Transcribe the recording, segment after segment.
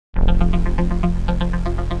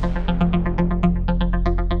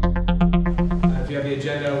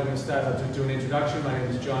My name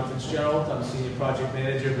is John Fitzgerald. I'm the Senior Project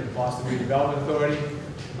Manager for the Boston Redevelopment Authority.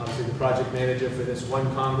 I'm obviously the Project Manager for this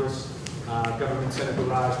One Congress Government Center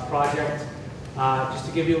Garage project. Just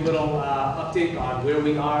to give you a little update on where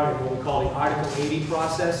we are in what we call the Article 80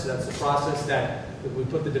 process. That's the process that we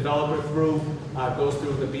put the developer through, goes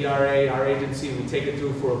through the BRA, our agency, and we take it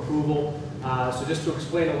through for approval. So just to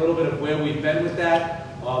explain a little bit of where we've been with that,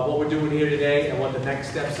 what we're doing here today, and what the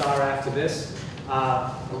next steps are after this.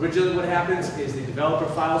 Originally what happens is the developer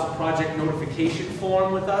files a project notification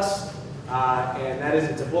form with us, and that is,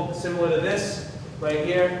 it's a book similar to this right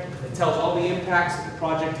here. It tells all the impacts that the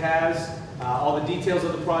project has, all the details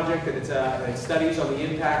of the project, and it studies on the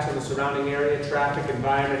impacts on the surrounding area, traffic,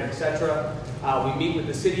 environment, etc. We meet with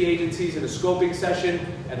the city agencies in a scoping session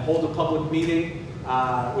and hold a public meeting,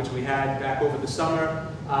 which we had back over the summer.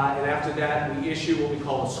 And after that, we issue what we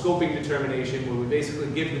call a scoping determination, where we basically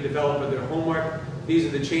give the developer their homework. These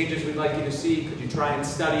are the changes we'd like you to see. Could you try and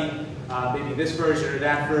study maybe this version or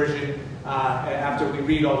that version after we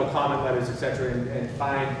read all the comment letters, etc., and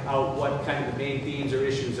find out what kind of the main themes or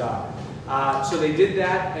issues are. So they did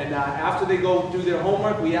that, and after they go do their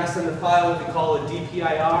homework, we ask them to file what we call a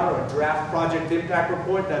DPIR, or a Draft Project Impact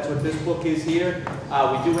Report. That's what this book is here.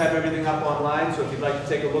 We do have everything up online, so if you'd like to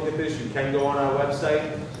take a look at this, you can go on our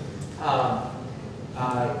website.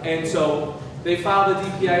 And so they filed the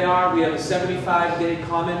DPIR. We have a 75-day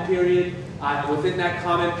comment period. And within that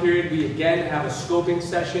comment period, we again have a scoping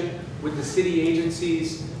session with the city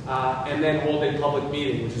agencies, and then hold a public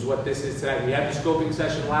meeting, which is what this is today. We had the scoping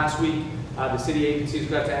session last week. The city agencies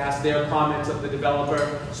got to ask their comments of the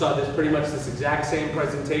developer. So there's pretty much this exact same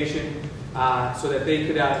presentation, so that they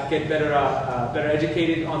could get better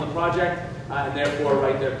educated on the project, and therefore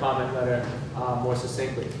write their comment letter more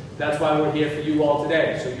succinctly. That's why we're here for you all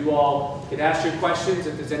today. So you all can ask your questions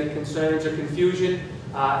if there's any concerns or confusion,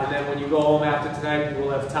 and then when you go home after tonight, you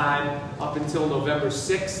will have time up until November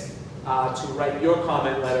 6th to write your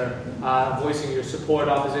comment letter voicing your support,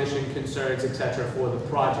 opposition, concerns, etc. for the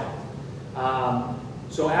project.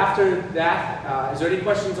 So after that, is there any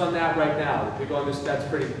questions on that right now? If you're going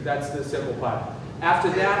that's the simple part. After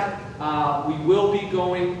that, we will be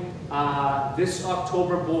going this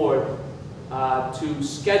October board to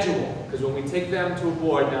schedule, because when we take them to a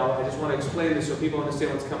board, now I just want to explain this so people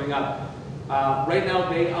understand what's coming up. Right now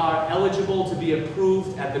they are eligible to be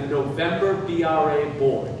approved at the November BRA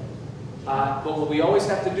board. But what we always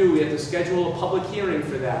have to do, we have to schedule a public hearing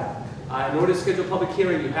for that. In order to schedule a public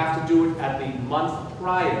hearing, you have to do it at the month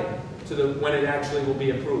prior to when it actually will be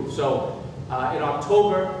approved. So in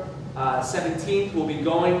October 17th, we'll be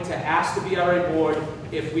going to ask the BRA board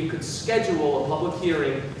if we could schedule a public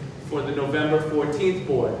hearing for the November 14th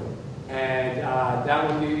board. And that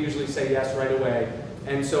one you usually say yes right away.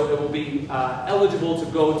 And so it will be eligible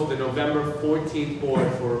to go to the November 14th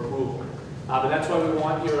board for approval. But that's why we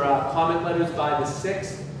want your comment letters by the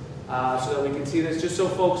 6th, so that we can see this. Just so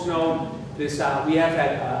folks know, this we have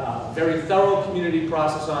had a very thorough community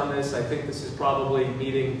process on this. I think this is probably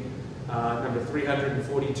meeting number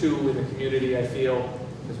 342 in the community, I feel,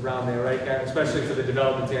 is around there, right, Gary? Especially for the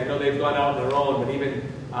development team. I know they've gone out on their own, but even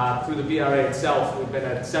through the BRA itself, we've been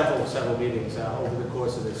at several meetings over the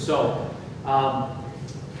course of this. So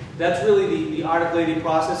that's really the Article 80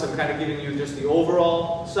 process. I'm kind of giving you just the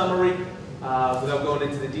overall summary, without going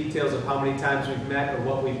into the details of how many times we've met or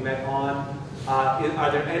what we've met on.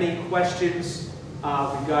 Are there any questions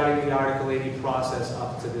regarding the Article 80 process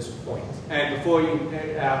up to this point? And before you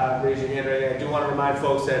raise your hand, I do want to remind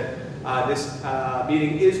folks that this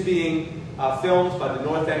meeting is being filmed by the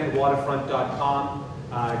northendwaterfront.com.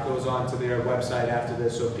 It goes on to their website after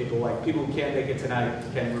this, so people who can't make it tonight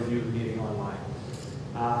can review the meeting online.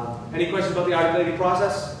 Any questions about the Article 80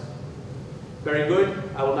 process? Very good.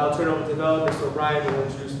 I will now turn over to developer Mr. O'Brien, who will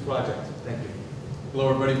introduce the project. Thank you. Hello,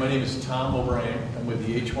 everybody. My name is Tom O'Brien. I'm with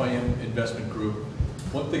the HYM Investment Group.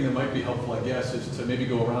 One thing that might be helpful, I guess, is to maybe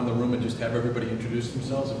go around the room and just have everybody introduce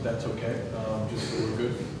themselves, if that's okay. Just so we're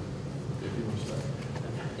good. If you want to start.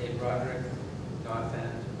 Dave Broderick, North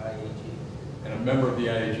End, IAG. And a member of the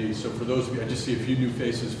IAG. So for those of you, I just see a few new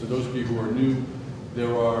faces. For those of you who are new,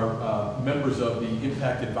 there are members of the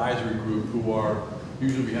Impact Advisory Group who are,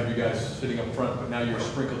 usually we have you guys sitting up front, but now you're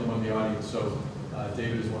sprinkled among the audience. So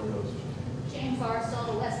David is one of those. Jane Forrestal,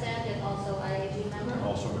 the West End, and also IAG member. And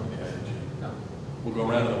also from the IAG. No. We'll go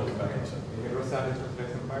around and then we'll come back in a second.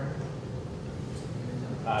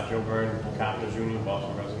 Joe Byrne, Carpenters Union,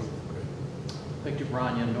 Boston resident. Victor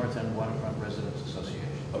Branian, North End Waterfront Residents Association.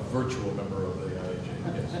 A virtual member of the IAG.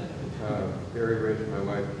 Yes. Barry Rich, my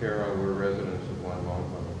wife Carol, we're residents of One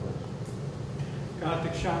Longfellow Place.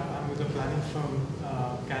 Karthik Shah, I'm with the planning firm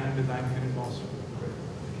Canon Design here in Boston.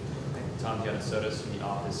 Tom Giannissotis from the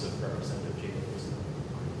Office of Representative Jacobs.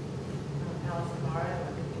 Alice Amara, I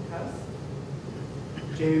live in the house.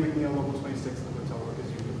 Jamie McNeil, Local 26, the hotel work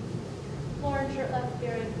as usual. Lauren Shirtliff,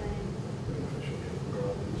 Berry Planning.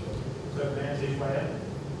 So, Vance HYM.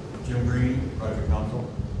 Jim Green, private counsel.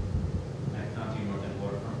 Matt Conti, North End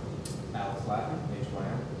Waterfront. Alex Latin,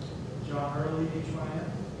 HYM. John Hurley, HYM.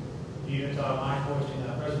 Unit Mike Fortune,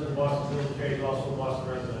 President of Boston Village Trade, also a Boston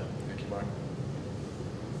resident. Thank you, Mark.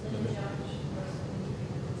 Lynn Josh,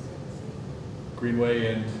 Greenway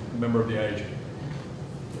and member of the IAG.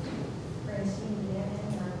 Francine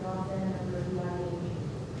Gannon, I'm Northern, member of the IAG.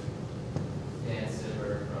 Dan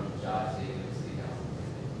Silver from Josh Davis, City Council.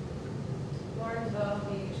 Lauren DeVoe,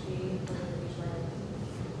 PhD, Beachland.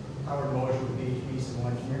 Howard Mosher with PhD, civil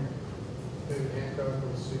engineer. David Hancock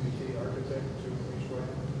with CBT Architect, to HYM.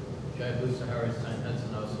 Chad Booster, Howard Stein,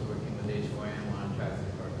 Hudson, also working with HYM on traffic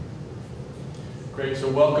department. Great, so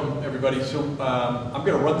welcome everybody. So I'm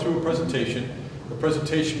going to run through a presentation. The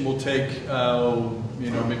presentation will take,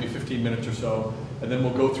 maybe 15 minutes or so, and then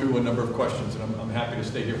we'll go through a number of questions, and I'm happy to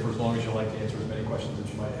stay here for as long as you like to answer as many questions as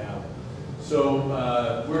you might have.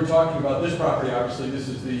 So we're talking about this property, obviously. This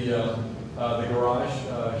is the garage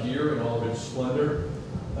here in all of its splendor.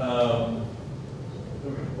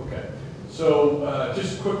 Okay, so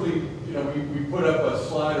just quickly, we put up a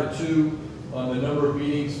slide or two on the number of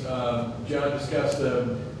meetings. John discussed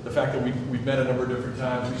the fact that we've met a number of different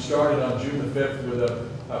times. We started on June the 5th with a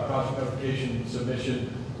project notification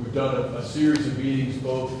submission. We've done a series of meetings,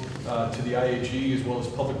 both to the IAG as well as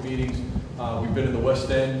public meetings. We've been in the West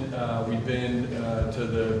End. We've been to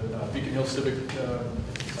the Beacon Hill Civic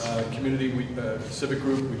Community Civic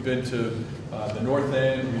Group. We've been to the North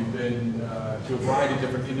End. We've been to a variety of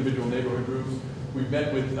different individual neighborhood groups. We've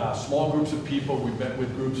met with small groups of people. We've met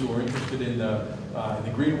with groups who are interested in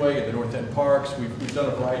the Greenway and the North End parks. We've done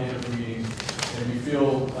a variety of different meetings, and we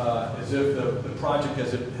feel as if the project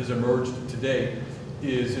as it has emerged today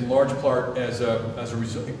is in large part as a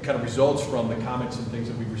result, kind of results from the comments and things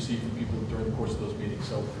that we've received from people during the course of those meetings.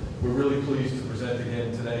 So we're really pleased to present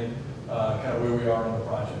again today kind of where we are on the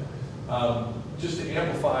project. Just to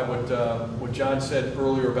amplify what John said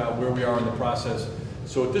earlier about where we are in the process.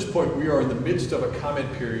 So at this point, we are in the midst of a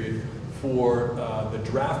comment period for the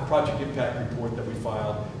draft project impact report that we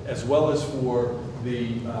filed, as well as for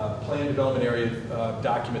the plan development area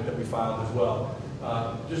document that we filed as well.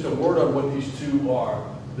 Just a word on what these two are.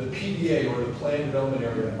 The PDA, or the plan development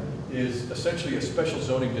area, is essentially a special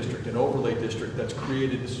zoning district, an overlay district that's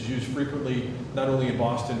created. This is used frequently, not only in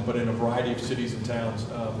Boston, but in a variety of cities and towns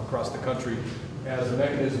across the country, as a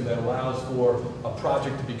mechanism that allows for a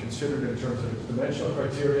project to be considered in terms of its dimensional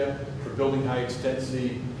criteria for building heights,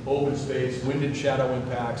 density, open space, wind and shadow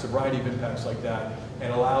impacts, a variety of impacts like that,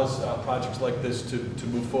 and allows projects like this to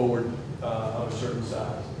move forward of a certain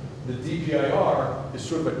size. The DPIR is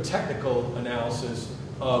sort of a technical analysis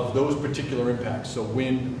of those particular impacts, so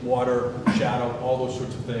wind, water, shadow, all those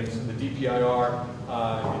sorts of things. And the DPIR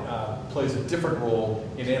plays a different role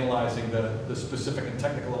in analyzing the specific and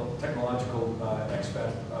technological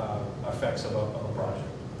effects of a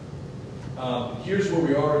project. Here's where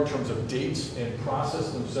we are in terms of dates and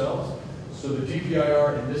process themselves. So the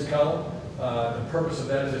DPIR in this column, the purpose of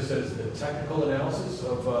that, as I said, is the technical analysis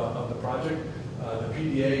of the project. The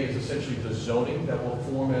PDA is essentially the zoning that will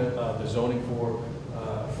form the zoning for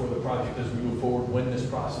the project as we move forward when this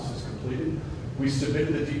process is completed. We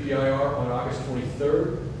submitted the DPIR on August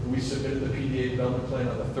 23rd. We submitted the PDA development plan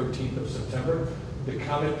on the 13th of September. The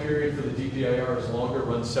comment period for the DPIR is longer,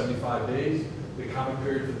 runs 75 days. The comment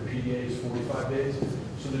period for the PDA is 45 days.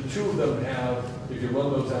 So the two of them have, if you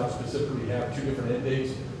run those out specifically, have two different end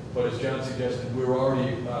dates. But as John suggested, we're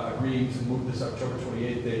already agreeing to move this October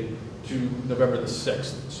 28th date to November the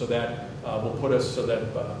 6th. So that will put us so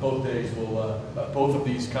that both days will, both of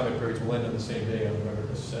these comment periods will end on the same day on November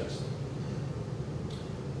the 6th.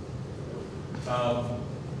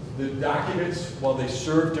 The documents, while they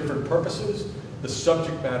serve different purposes, the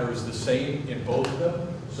subject matter is the same in both of them.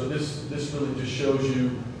 So this really just shows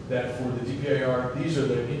you that for the DPIR, these are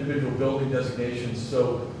the individual building designations.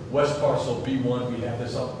 So West Parcel B1, we have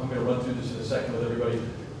this up. I'm going to run through this in a second with everybody,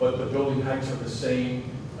 but the building heights are the same.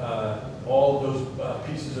 All of those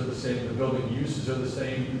pieces are the same. The building uses are the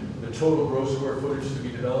same. The total gross square footage to be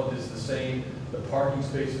developed is the same. The parking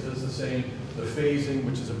spaces is the same. The phasing,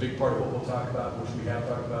 which is a big part of what we'll talk about, which we have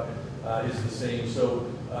talked about, is the same. So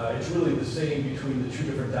it's really the same between the two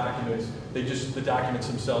different documents. The documents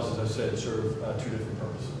themselves, as I said, serve two different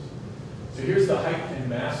purposes. So here's the height and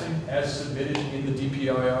massing as submitted in the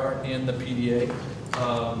DPIR and the PDA.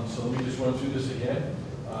 So let me just run through this again.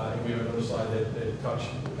 And we have another slide that talks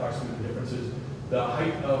through the differences. The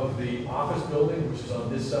height of the office building, which is on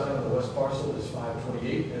this side on the west parcel, is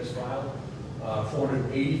 528 as filed.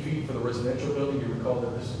 480 feet for the residential building. You recall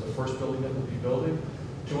that this is the first building that we'll be building.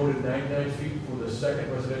 299 feet for the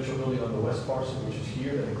second residential building on the west parcel, which is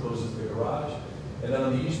here, that encloses the garage. And then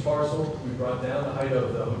on the east parcel, we brought down the height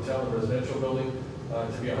of the hotel and residential building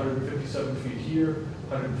to be 157 feet here,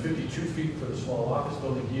 152 feet for the small office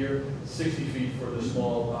building here, 60 feet for the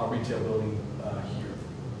small retail building here.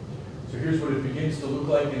 So here's what it begins to look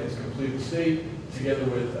like in its completed state, together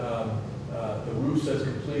with the roofs as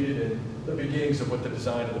completed and the beginnings of what the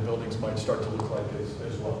design of the buildings might start to look like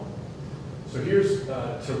as well. So here's,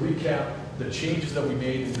 to recap, the changes that we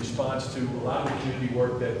made in response to a lot of the community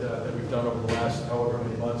work that we've done over the last however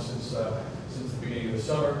many months since the beginning of the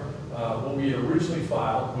summer. What we had originally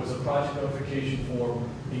filed was a project notification form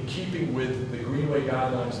in keeping with the Greenway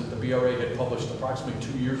guidelines that the BRA had published approximately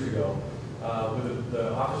 2 years ago, with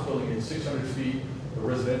the office building at 600 feet, the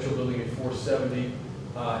residential building at 470,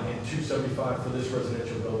 and 275 for this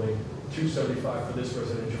residential building, 275 for this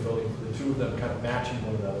residential building, the two of them kind of matching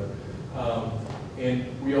one another.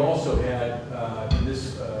 And we also had, in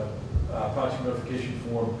this project notification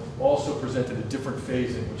form, also presented a different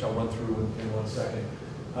phasing, which I'll run through in 1 second.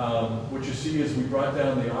 What you see is we brought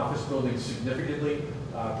down the office building significantly,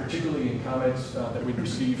 particularly in comments that we'd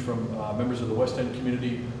received from members of the West End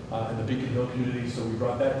community and the Beacon Hill community. So we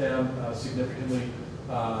brought that down significantly,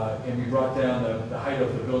 and we brought down the height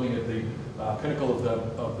of the building at the pinnacle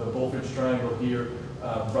of the Bullfinch Triangle here.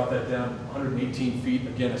 Brought that down 118 feet,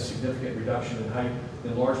 again a significant reduction in height,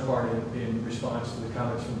 in large part in response to the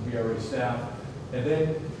comments from the BRA staff. And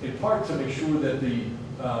then in part to make sure that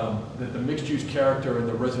the mixed-use character and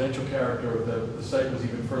the residential character of the site was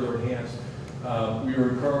even further enhanced, we were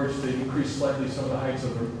encouraged to increase slightly some of the heights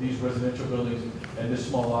of these residential buildings and this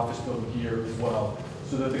small office building here as well,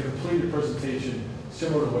 so that the completed presentation,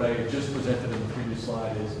 similar to what I had just presented in the previous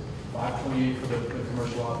slide, is 528 for the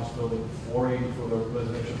commercial office building, 480 for the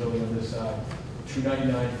residential building on this side,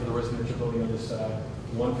 299 for the residential building on this side,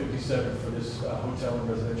 157 for this hotel and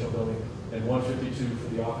residential building, and 152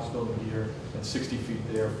 for the office building here, and 60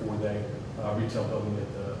 feet there for the retail building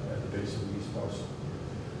at the base of the east parcel.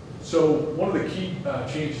 So one of the key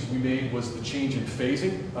changes we made was the change in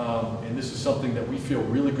phasing, and this is something that we feel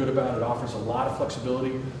really good about. It offers a lot of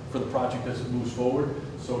flexibility for the project as it moves forward.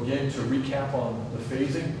 So again, to recap on the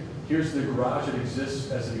phasing, here's the garage that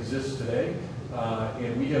exists as it exists today,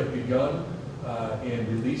 and we have begun and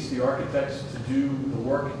released the architects to do the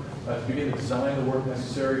work, to begin to design the work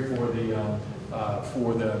necessary for the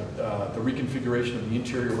reconfiguration of the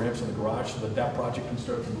interior ramps in the garage, so that project can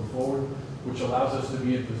start to move forward, which allows us to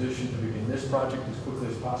be in position to begin this project as quickly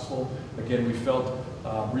as possible. Again, we felt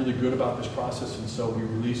really good about this process, and so we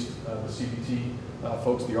released the CPT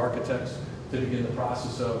folks, the architects, to begin the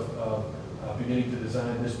process of beginning to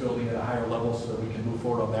design this building at a higher level so that we can move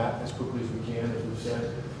forward on that as quickly as we can, as we've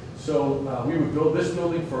said. So we would build this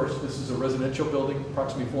building first. This is a residential building,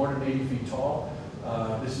 approximately 480 feet tall.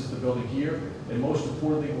 This is the building here. And most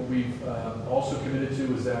importantly, what we've also committed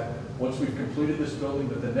to is that once we've completed this building,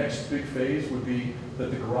 that the next big phase would be that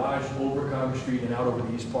the garage over Congress Street and out over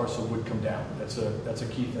the east parcel would come down. That's a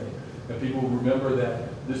key thing. And people will remember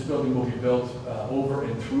that this building will be built over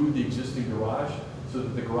and through the existing garage, so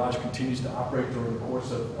that the garage continues to operate during the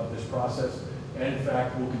course of this process. And in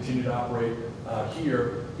fact, will continue to operate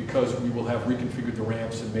here because we will have reconfigured the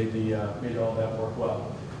ramps and made all that work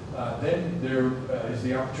well. Then there is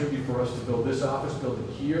the opportunity for us to build this office building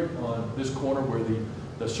here on this corner where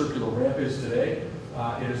the circular ramp is today.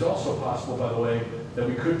 It is also possible, by the way, that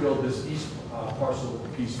we could build this east parcel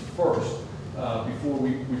piece first before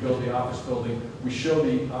we build the office building. We show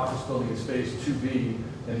the office building as phase 2B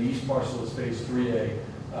and the east parcel is phase 3A.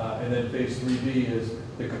 And then phase 3B is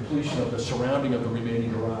the completion of the surrounding of the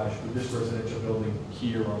remaining garage with this residential building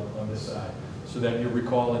here on this side. So that you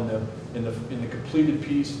recall in the completed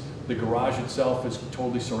piece, the garage itself is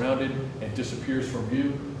totally surrounded and disappears from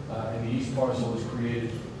view, and the east parcel is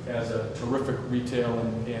created as a terrific retail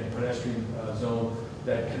and pedestrian zone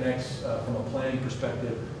that connects from a planning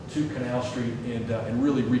perspective to Canal Street and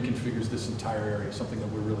really reconfigures this entire area, something that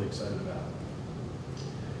we're really excited about.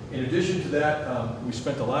 In addition to that, we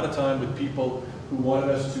spent a lot of time with people who wanted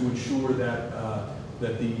us to ensure that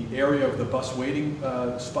that the area of the bus waiting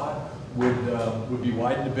spot would be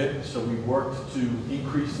widened a bit. So we worked to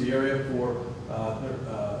increase the area for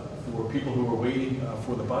for people who are waiting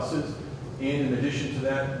for the buses. And in addition to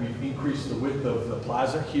that, we've increased the width of the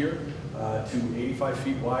plaza here to 85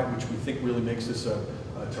 feet wide, which we think really makes this a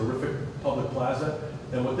terrific public plaza.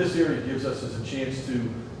 And what this area gives us is a chance to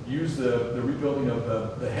use the rebuilding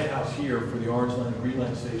of the head house here for the Orange Line and Green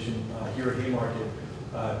Line station here at Haymarket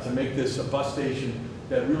to make this a bus station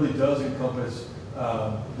that really does encompass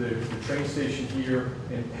the train station here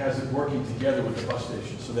and has it working together with the bus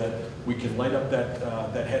station so that we can light up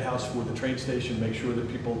that head house for the train station, make sure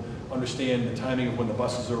that people understand the timing of when the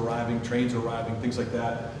buses are arriving, trains are arriving, things like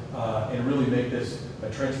that, and really make this a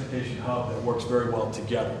transportation hub that works very well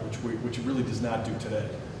together, which it really does not do today.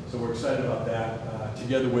 So we're excited about that,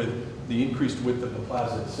 together with the increased width of the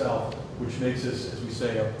plaza itself, which makes this, as we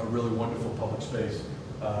say, a really wonderful public space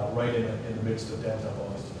right in the midst of downtown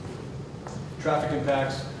Boston. Traffic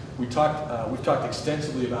impacts, we've talked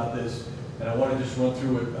extensively about this, and I want to just run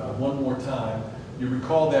through it one more time. You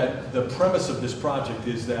recall that the premise of this project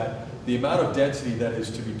is that the amount of density that is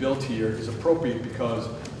to be built here is appropriate because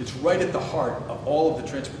it's right at the heart of all of the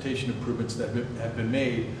transportation improvements that have been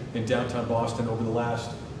made in downtown Boston over the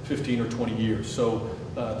last 15 or 20 years. So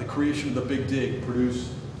the creation of the Big Dig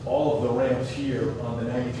produced all of the ramps here on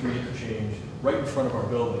the 93 interchange right in front of our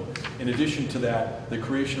building. In addition to that, the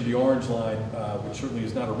creation of the Orange Line, which certainly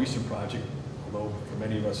is not a recent project, although for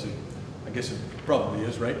many of us, I guess it probably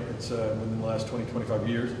is, right? It's within the last 20, 25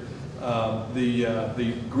 years.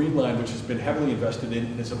 The Green Line, which has been heavily invested in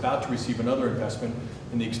and is about to receive another investment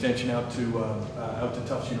in the extension out to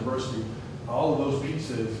Tufts University. All of those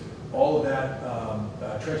pieces, all of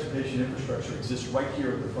that transportation infrastructure exists right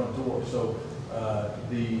here at the front door. So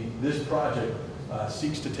this project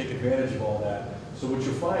seeks to take advantage of all that. So what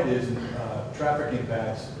you'll find is traffic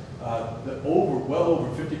impacts, well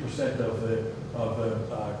over 50% of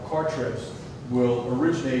the car trips will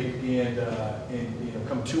originate and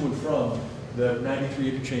come to and from the 93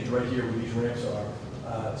 interchange right here where these ramps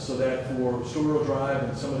are. So that for Store Drive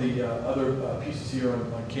and some of the other pieces here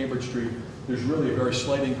on Cambridge Street, there's really a very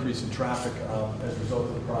slight increase in traffic as a result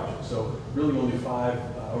of the project. So really only 5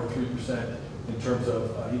 or 3% in terms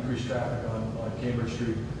of increased traffic on Cambridge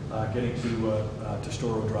Street getting to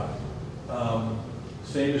Store Drive.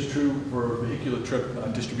 Same is true for vehicular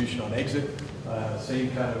trip distribution on exit. Same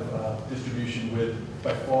kind of distribution with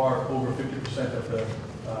by far over 50% of the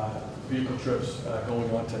vehicle trips going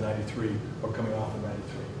on to 93 or coming off of 93.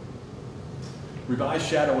 Revised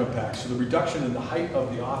shadow impacts. So the reduction in the height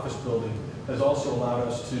of the office building has also allowed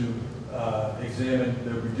us to examine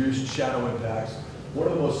the reduced shadow impacts. One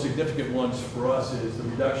of the most significant ones for us is the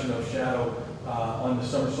reduction of shadow on the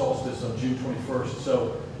summer solstice on June 21st.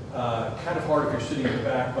 So kind of hard if you're sitting in the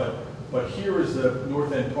back, but here is the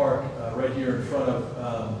North End Park right here in front of,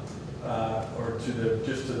 or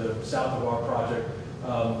just to the south of our project.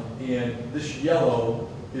 And this yellow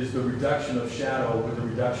is the reduction of shadow with the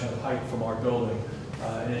reduction of height from our building.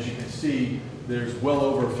 And as you can see, there's well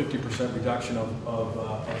over a 50% reduction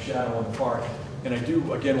of shadow on the park. And I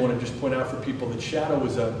do, again, want to just point out for people that shadow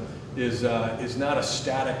is not a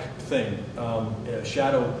static thing.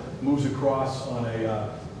 Shadow moves across on a,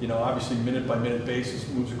 obviously minute by minute basis,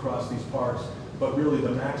 moves across these parks. But really the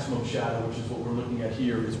maximum shadow, which is what we're looking at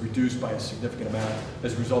here, is reduced by a significant amount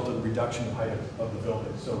as a result of the reduction in height of the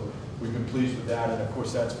building. So we've been pleased with that, and of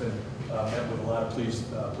course that's been met with a lot of pleased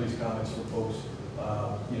comments from folks,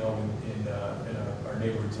 in our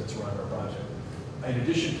neighborhoods that surround our project. In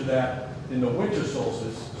addition to that, in the winter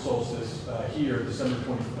solstice here, December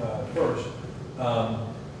 21st,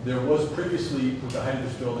 there was previously, with the height of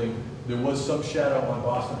this building, there was some shadow on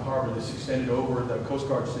Boston Harbor. This extended over the Coast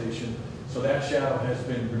Guard station. So that shadow has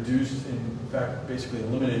been reduced, in fact, basically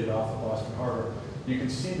eliminated off of Boston Harbor. You can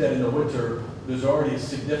see that in the winter, there's already a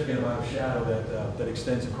significant amount of shadow that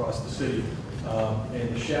extends across the city.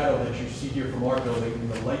 And the shadow that you see here from our building in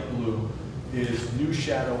the light blue is new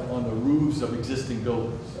shadow on the roofs of existing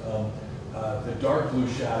buildings. The dark blue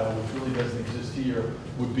shadow, which really doesn't exist here,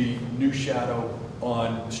 would be new shadow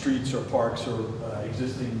on streets or parks or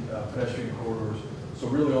existing pedestrian corridors. So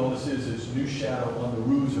really all this is new shadow on the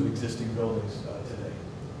roofs of existing buildings today.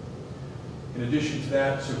 In addition to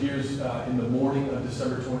that, so here's in the morning of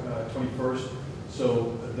December 21st.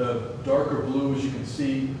 So the darker blue, as you can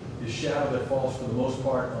see, is shadow that falls for the most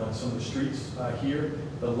part on some of the streets here.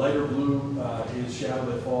 The lighter blue is shadow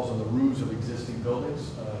that falls on the roofs of existing buildings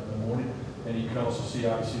in the morning. And you can also see,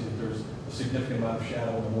 obviously, that there's a significant amount of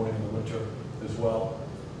shadow in the morning and the winter as well.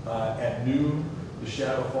 At noon, the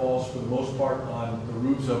shadow falls for the most part on the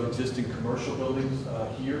roofs of existing commercial buildings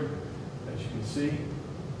here, as you can see.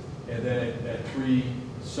 And then at 3,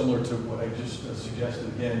 similar to what I just suggested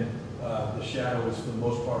again, the shadow is for the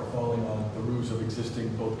most part falling on the roofs of existing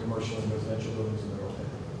both commercial and residential buildings in the north end.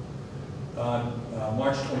 On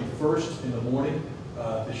March 21st in the morning,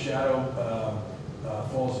 the shadow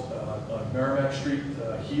falls on Merrimack Street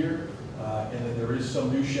here, and then there is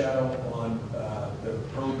some new shadow on the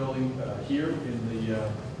Pearly Building here in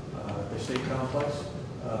the state complex.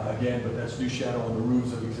 Again, but that's new shadow on the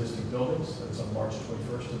roofs of existing buildings. That's on March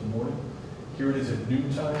 21st in the morning. Here it is at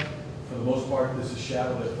noontime. For the most part, this is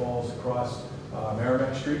shadow that falls across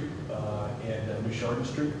Merrimack Street and New Chardon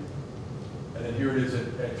Street. And then here it is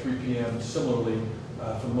at 3 p.m. Similarly,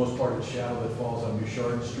 for the most part, it's shadow that falls on New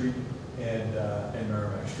Chardon Street and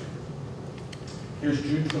Merrimack Street. Here's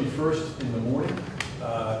June 21st in the morning.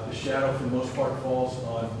 The shadow, for the most part, falls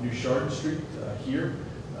on New Chardon Street here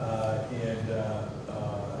and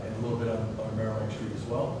a little bit on Merrimack Street as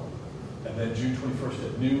well. And then June 21st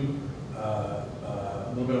at noon,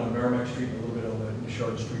 a little bit on Merrimack Street and a little bit on the New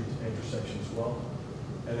Chardon Street intersection as well.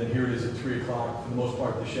 And then here it is at 3 o'clock. For the most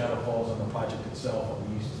part, the shadow falls on the project itself on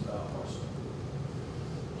the east parcel.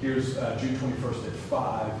 Here's June 21st at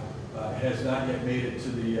 5. It has not yet made it to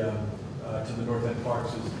the North End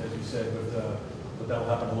Parks, as you said, but that'll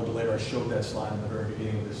happen a little bit later. I showed that slide in the very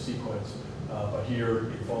beginning of this sequence. But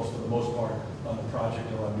here it falls for the most part on the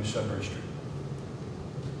project around New Sudbury Street.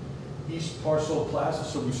 East Parcel Plaza,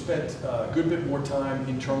 so we've spent a good bit more time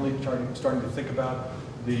internally starting to think about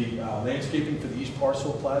the landscaping for the East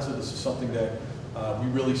Parcel Plaza. This is something that we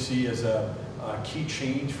really see as a key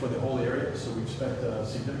change for the whole area. So we've spent a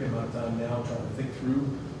significant amount of time now trying to think through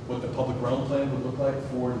what the public realm plan would look like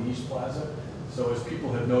for the East Plaza. So as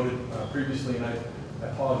people have noted previously, and I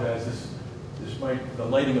apologize, the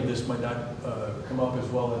lighting of this might not come up as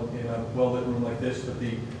well in a well-lit room like this, but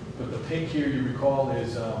the pink here, you recall,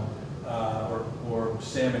 is or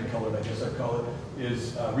salmon colored, I guess I'd call it,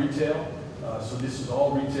 is retail. So this is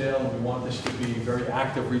all retail, and we want this to be very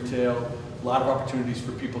active retail. A lot of opportunities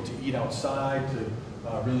for people to eat outside,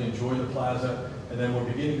 to really enjoy the plaza. And then we're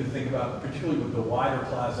beginning to think about, particularly with the wider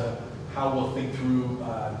plaza, how we'll think through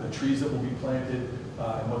the trees that will be planted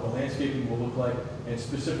and what the landscaping will look like, and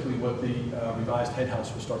specifically what the revised head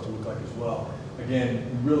house will start to look like as well. Again,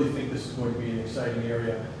 we really think this is going to be an exciting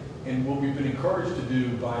area. And what we've been encouraged to do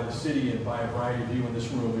by the city and by a variety of you in this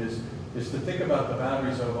room is to think about the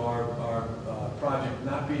boundaries of our project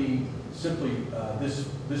not being simply this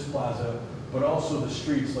plaza, but also the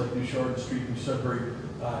streets like New Chardon Street, New Sudbury,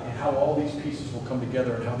 and how all these pieces will come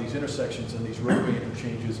together and how these intersections and these roadway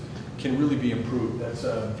interchanges can really be improved. That's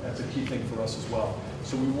a key thing for us as well.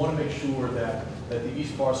 So we want to make sure that the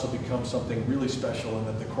East Parcel becomes something really special, and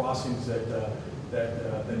that the crossings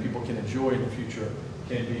that people can enjoy in the future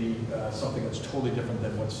can be something that's totally different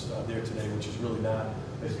than what's there today, which is really not,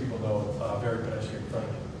 as people know, very pedestrian friendly.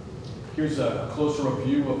 Here's a closer up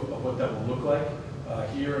view of what that will look like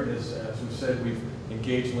here. And as we've said, we've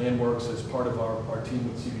engaged Landworks as part of our team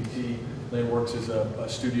with CBT. Landworks is a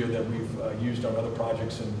studio that we've used on other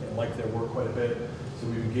projects and like their work quite a bit. So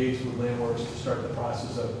we've engaged with Landworks to start the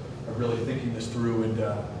process of really thinking this through and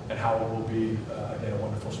how it will be, again, a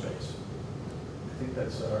wonderful space. I think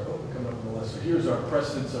that's coming up on the list. So here's our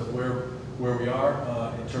precedence of where we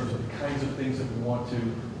are in terms of the kinds of things that we want to,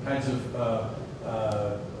 kinds of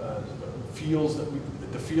feels that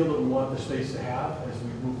the feel that we want the space to have as we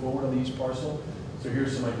move forward on the East Parcel. So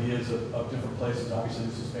here's some ideas of different places. Obviously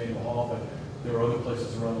this is Faneuil Hall, but there are other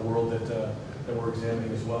places around the world that we're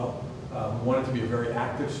examining as well. We want it to be a very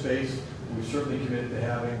active space. We've certainly committed to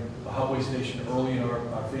having a hubway station early in our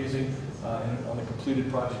phasing. And on the completed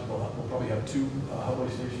project, we'll probably have 2 hubway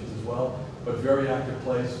stations as well, but very active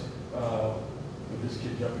place. With this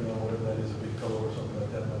kid jumping on whatever that is, a big pillow or something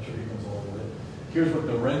like that, I'm not sure he comes along with it. Here's what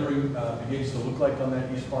the rendering begins to look like on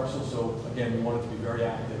that East Parcel. So again, we want it to be very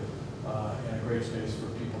active and a great space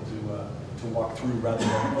for people to walk through rather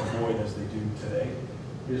than avoid as they do today.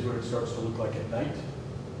 Here's what it starts to look like at night,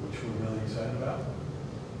 which we're really excited about.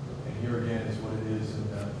 And here again is what it is in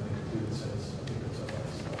the completed sense. I think that's our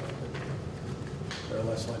last slide. Our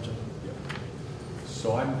last slide, Jim. Yeah.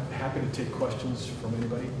 So I'm happy to take questions from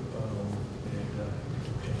anybody.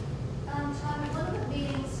 Tom, in one of the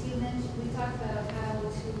meetings you mentioned, we talked about how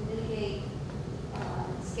to mitigate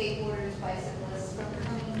skateboarders, bicyclists from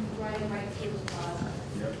riding right through the plaza.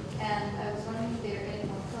 Yep. And I was wondering if there are any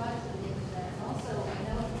more thoughts on that. And also, I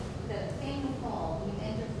know that Faneuil Hall, you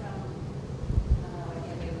enter from, I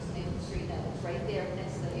can't remember the name of the street now, it's right there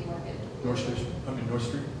next to the Haymarket. North Street. North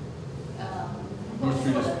Street. North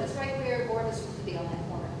Street is. It's right where Orbis used to be on that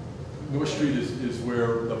corner. North Street is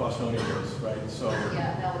where the Bostonian is, right? So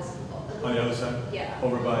Yeah, no, it's. on the other side? Yeah.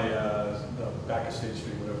 Over by the back of State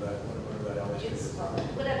Street, whatever that that alley street It's, is.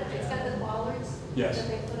 whatever, it's got the bollards Yes. that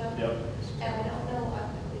they put up. Yep. And I don't know,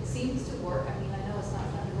 it seems to work. I mean, I know it's not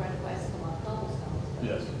fun to ride a bicycle on cobblestones.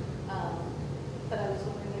 Yes. But I was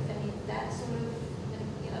wondering if any of that sort of,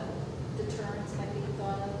 you know, deterrence might be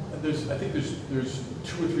thought of. I think there's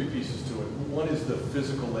 2 or 3 pieces to it. One is the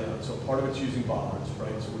physical layout. So part of it's using bollards,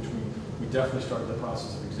 right? So which we definitely started the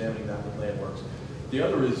process of examining that with Landworks. The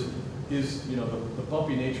other is you know, the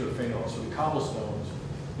bumpy nature of Faneuil Hall. So the cobblestones,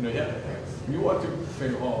 you know, when you walk through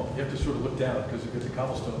Faneuil Hall, you have to sort of look down because you've got the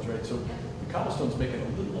cobblestones, right? So the cobblestones make it a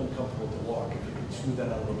little uncomfortable to walk if you can smooth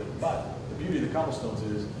that out a little bit. But the beauty of the cobblestones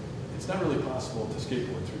is it's not really possible to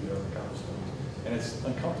skateboard through there on the cobblestones. And it's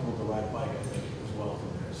uncomfortable to ride a bike, I think, as well from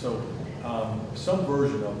there. So some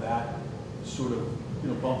version of that sort of, you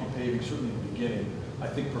know, bumpy paving, certainly in the beginning, I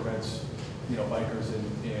think prevents, you know, bikers and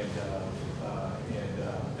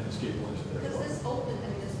the skateboarders there. Because this open, I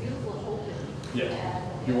mean, this beautiful open. Yeah.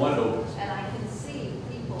 And, You want it open. And I can see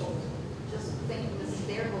people just thinking this is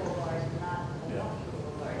their boulevard, not a Yeah. walking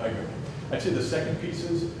boulevard. I agree. I'd say the second piece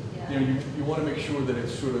is, you know, you want to make sure that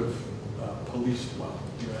it's sort of policed well.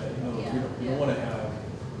 You know, you don't want to have,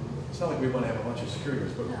 it's not like we want to have a bunch of security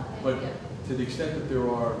guards, but to the extent that there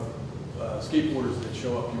are skateboarders that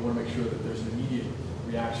show up, you want to make sure that there's an immediate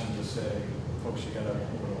reaction to say, folks, you got to,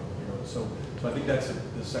 you know, so I think that's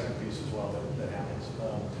the second piece as well that happens.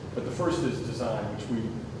 But the first is design, which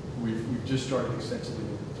we've just started extensively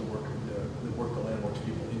to work the Landworks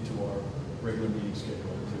people into our regular meeting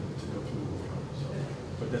schedule to go through the work. So,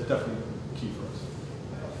 but that's definitely key for us.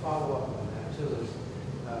 A follow-up on that too is,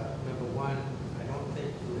 number one, I don't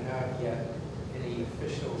think you have yet any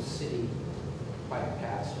official city bike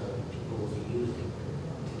paths or people will be using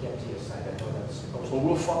to get to your site. I know that's supposed to. Well,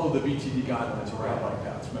 we'll follow the BTD guidelines around bike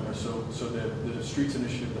paths. Remember, so the Streets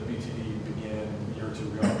Initiative, the BTD began a year or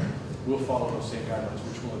 2 ago. We'll follow those same guidelines,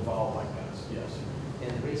 which will involve bike paths. Yes.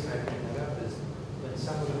 And the reason I bring that up is when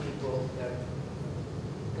some of the people that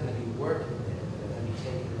are going to be working there, they're going to be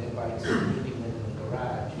taking their bikes and leaving them in the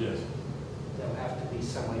garage. Yes. There'll have to be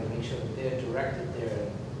some way to make sure that they're directed there,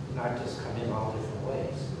 not just come in all different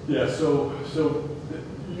ways. Yeah. So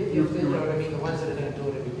You know what I mean? The ones that are going to do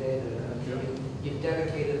it every day, you've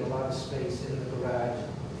dedicated a lot of space in the garage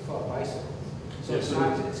for bicycles. So it's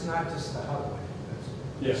not just the hub.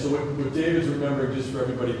 Yeah, so what David's remembering, just for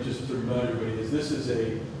everybody, just to remind everybody, is this is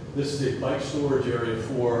a bike storage area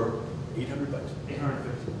for 800 bikes?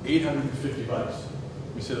 850. 850 bikes.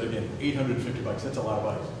 We say that again, 850 bikes, that's a lot of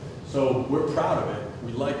bikes. So we're proud of it,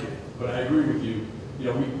 we like it, but I agree with you. You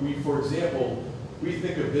know, we for example, we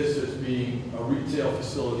think of this as being a retail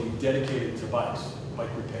facility dedicated to bikes,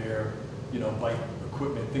 bike repair, you know, bike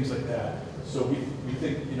equipment, things like that. So we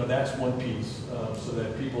think, you know, that's one piece, so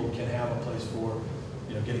that people can have a place for,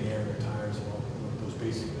 you know, getting air in their tires and all those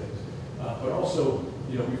basic things. But also,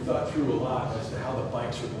 you know, we've thought through a lot as to how the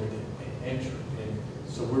bikes are going to enter. And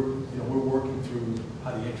so we're working through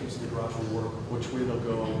how the entrance to the garage will work, which way they'll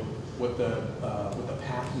go, what the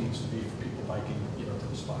path needs to be for people biking, you know, to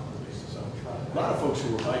the spot where they so a lot of folks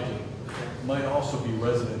who are biking might also be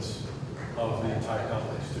residents of the entire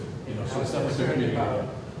complex too. You know, so it's not like they're getting I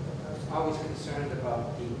was always concerned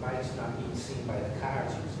about the bikes not being seen by the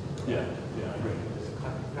cars using it. Yeah, I agree.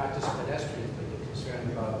 Not just pedestrians, but you're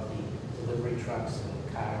concerned about the delivery trucks and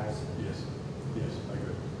the cars. Yes, I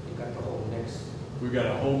agree. You've got the whole mix. We've got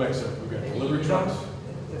a whole mix of, we've got delivery trucks.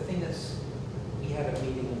 The thing that's, we had a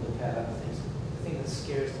meeting and we've had other things, the thing that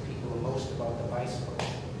scares the people the most about the bicycles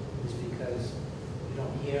is because you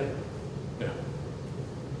don't hear them. Yeah.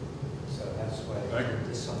 So that's why I agree.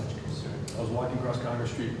 there's so much concern. I was walking across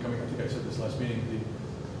Congress Street, I think I said this last meeting,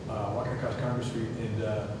 walking across Congress Street, and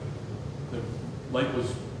the light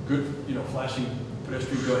was good, you know, flashing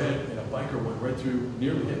pedestrian, go ahead, and a biker went right through,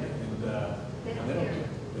 nearly hit me, and they don't care.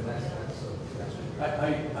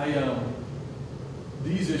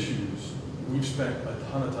 These issues, we've spent a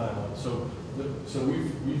ton of time on. So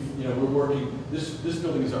we've you know, we're working, this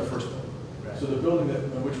building is our first building. So the building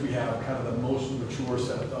in which we have kind of the most mature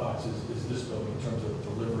set of thoughts is this building in terms of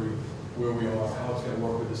delivery, where we are, how it's going to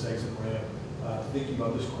work with this exit ramp, thinking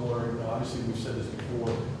about this corner. You know, obviously, we've said this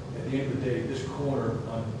before. At the end of the day, this corner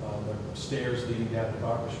on the stairs leading down to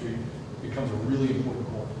Barker Street becomes a really important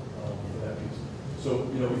corner for that piece. So,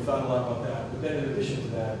 you know, we thought a lot about that. But then in addition to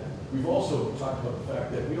that, we've also talked about the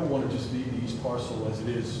fact that we don't want to just leave the east parcel as it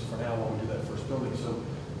is for now while we do that first building. So,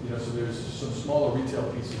 you know, so there's some smaller retail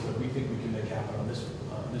pieces that we think we can make happen on this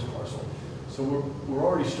parcel. So we're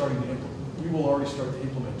already starting to we will already start to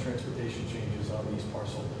implement transportation changes on the east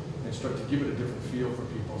parcel and start to give it a different feel for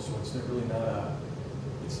people. So it's really not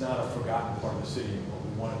it's not a forgotten part of the city anymore.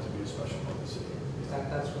 We want it to be a special part of the city.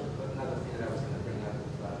 That's another thing that I was going to bring up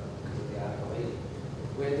because of the Article 80.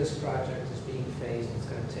 Where this project is being phased, it's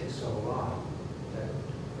going to take so long that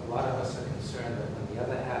a lot of us are concerned that when the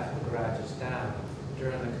other half of the garage is down,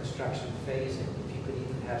 during the construction phasing, if you could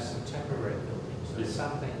even have some temporary buildings or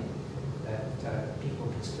something that people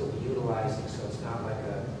can still be utilizing, so it's not like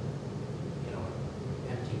a,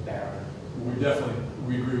 empty barren.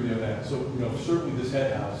 We agree with you on that. So, certainly this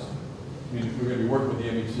head house, we're going to be working with the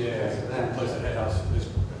MBTA to replace that head house as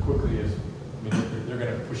quickly as, they're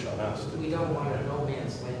going to push it on us. We don't want a no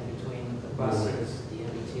man's land between the buses, the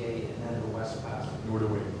MBTA, and then the West Pass. Nor do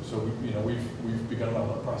we. So, we've begun on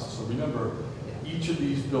that process. So remember, each of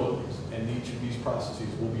these buildings and each of these processes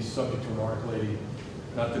will be subject to an Article 80.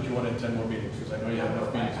 Not that you want to attend more meetings, because I know you have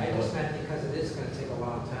enough meetings. I just meant because it is going to take a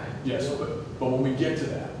long time. Yes, but when we get to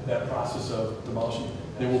that process of demolishing,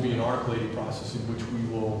 there will be an Article 80 process in which we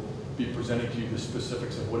will be presenting to you the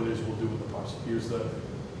specifics of what it is we'll do with the parcel. Here's the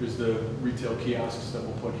retail kiosks that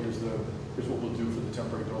we'll put. Here's what we'll do for the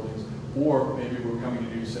temporary buildings. Or maybe we're coming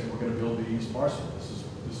to you saying we're going to build the east parcel. This is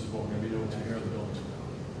what we're going to be doing to here are the buildings.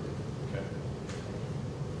 Okay.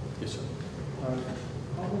 Yes, sir.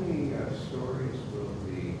 How many stories will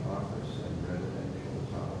the office and residential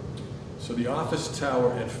tower? So the office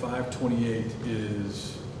tower at 528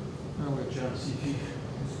 is. I'm with John CP.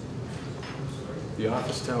 The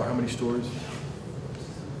office tower, how many stories?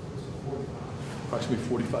 Approximately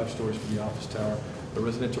 45 stories for the office tower. The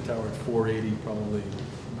residential tower at 480, probably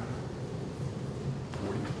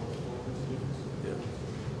 40. Yeah,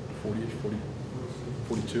 40-ish,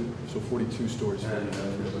 42. So 42 stories. And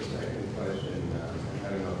the second question, I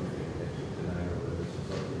don't know if you're going to get to tonight or whether this is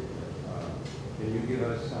appropriate, but can you give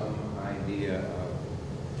us some idea of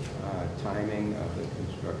timing of the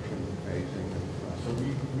construction phasing? So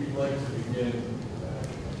we'd like to begin,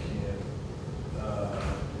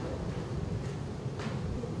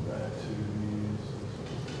 back to these.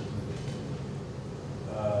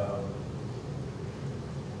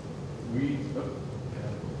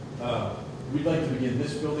 We'd like to begin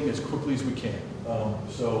this building as quickly as we can.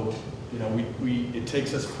 It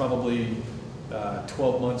takes us probably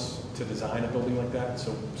 12 months to design a building like that.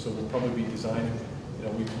 So we'll probably be designing.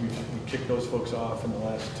 We kicked those folks off in the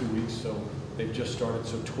last 2 weeks, so they've just started.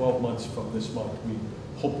 So 12 months from this month, we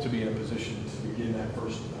hope to be in a position to begin that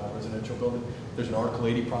first residential building. There's an Article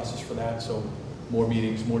 80 process for that, so more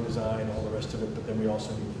meetings, more design, all the rest of it, but then we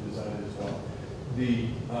also need to design it as well.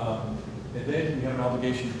 And then we have an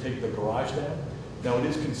obligation to take the garage down. Now, it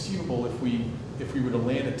is conceivable if we were to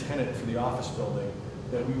land a tenant for the office building,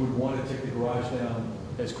 that we would want to take the garage down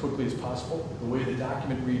as quickly as possible. The way the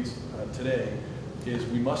document reads today is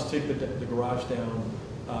we must take the garage down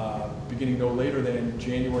beginning no later than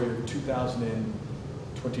January of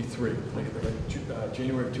 2023. Did I get that right?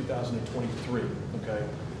 January of 2023, okay?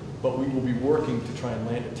 But we will be working to try and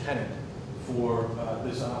land a tenant for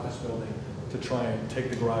this office building to try and take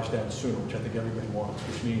the garage down sooner, which I think everybody wants,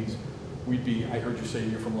 which means I heard you say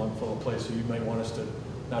you're from Longfellow Place, so you might want us to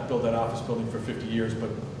not build that office building for 50 years,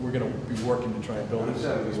 but we're going to be working to try and build it. You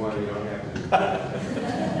don't have to do that.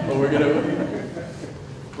 But we're going to,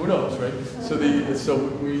 who knows, right?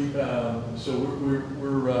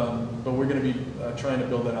 But we're going to be trying to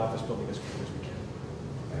build that office building as quickly as we can.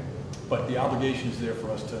 But the obligation is there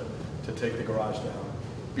for us to take the garage down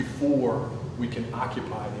before we can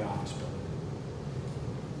occupy the office building.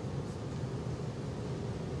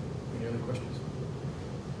 Any other questions?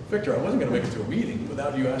 Victor, I wasn't going to make it to a meeting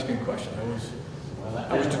without you asking a question.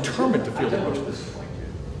 I was determined to field a question.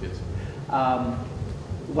 Yes.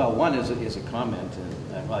 Well, one is a comment,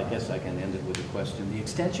 and well, I guess I can end it with a question. The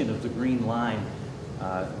extension of the green line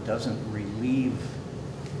doesn't relieve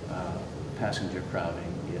passenger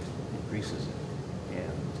crowding, it increases it.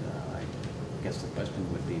 And I guess the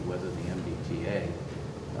question would be whether the MBTA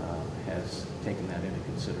has taken that into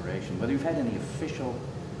consideration. Whether you've had any official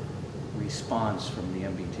response from the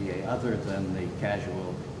MBTA other than the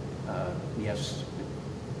casual, yes,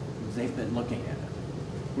 they've been looking at it.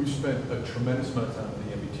 We've spent a tremendous amount of time with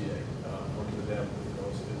the MBTA, working with them.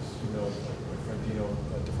 My friend Dino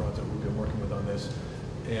DeFronto, we've been working with on this.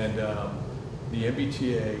 And the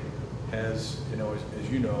MBTA has, as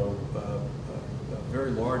you know, a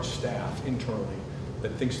very large staff internally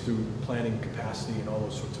that thinks through planning capacity and all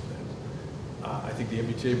those sorts of things. I think the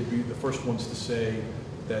MBTA would be the first ones to say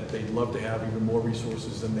that they'd love to have even more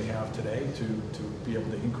resources than they have today to be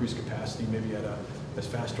able to increase capacity maybe at as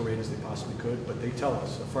fast a rate as they possibly could, but they tell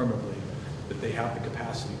us affirmatively that they have the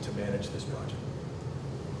capacity to manage this project.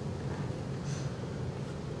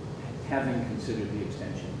 Having considered the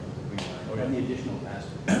extension of the green line Oh, yeah. And the additional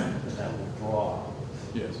capacity that will draw.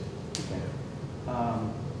 Yes. Okay.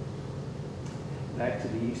 Back to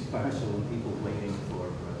the east parcel and people waiting for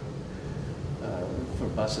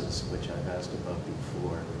buses, which I've asked about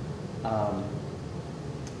before.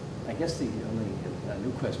 I guess the only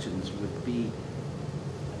new questions would be,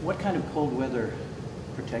 what kind of cold weather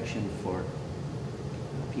protection for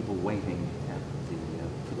people waiting at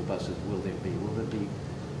for the buses will there be? Will there be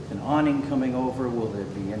an awning coming over? Will there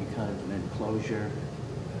be any kind of an enclosure?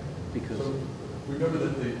 Because so remember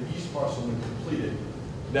that the east parcel, when completed,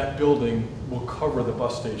 that building will cover the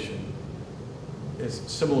bus station. It's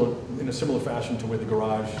similar, in a similar fashion to where the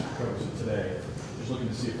garage covers it today. Just looking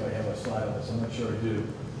to see if I have a slide on this. I'm not sure I do.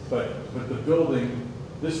 But the building,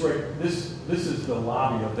 this is the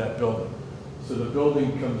lobby of that building. So the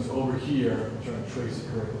building comes over here. I'm trying to trace it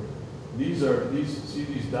correctly. See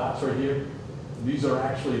these dots right here? These are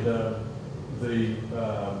actually the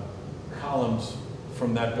columns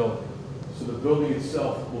from that building. So the building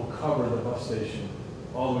itself will cover the bus station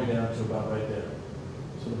all the way down to about right there.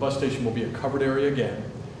 So the bus station will be a covered area again.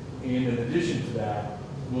 And in addition to that,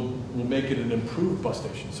 we'll make it an improved bus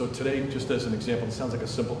station. So today, just as an example, it sounds like a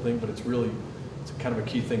simple thing, but it's kind of a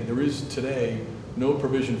key thing. There is today no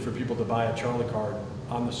provision for people to buy a Charlie card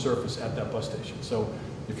on the surface at that bus station. So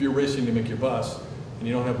if you're racing to make your bus and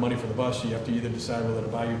you don't have money for the bus, you have to either decide whether to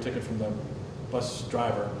buy your ticket from the bus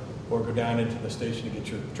driver or go down into the station to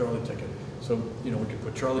get your Charlie ticket. So, we can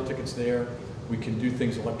put Charlie tickets there. We can do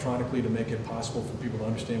things electronically to make it possible for people to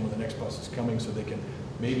understand when the next bus is coming, so they can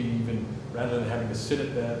maybe even, rather than having to sit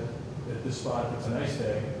at this spot if it's a nice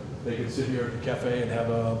day, they can sit here at the cafe and have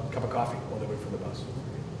a cup of coffee while they wait for the bus.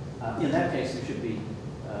 in that case, there should be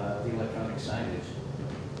the electronic signage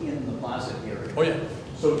in the plaza area. Oh yeah.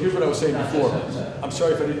 So here's what I was saying Not before. just outside. I'm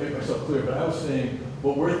sorry if I didn't make myself clear, but I was saying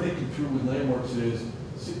what we're thinking through with Landworks is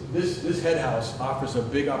this head house offers a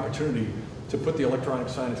big opportunity to put the electronic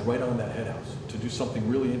signage right on that head house, to do something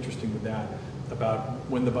really interesting with that about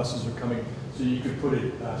when the buses are coming. So you could put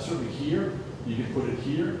it certainly here, you could put it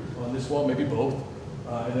here on this wall, maybe both,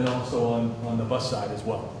 and then also on the bus side as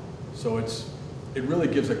well. So it really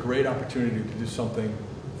gives a great opportunity to do something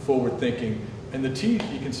forward thinking. And the T,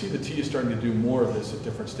 you can see the T is starting to do more of this at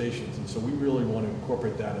different stations, and so we really want to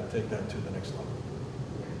incorporate that and take that to the next level.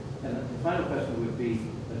 And the final question would be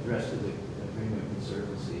addressed to the Greenway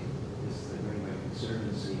Conservancy. Is the Greenway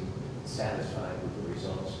Conservancy satisfied with the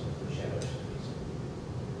results of the shadow studies?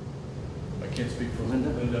 I can't speak for Linda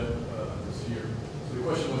this year. So the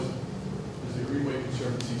question was, is the Greenway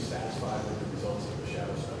Conservancy satisfied with the results of the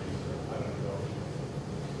shadow studies? I don't know.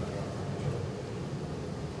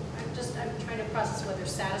 I'm trying to process whether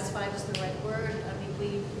satisfied is the right word. I mean,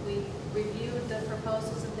 we've reviewed the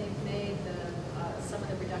proposals that they've made, some of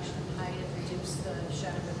the reduction in height and reduce the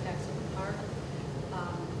shadow impacts of the park.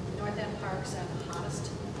 North End Park's are the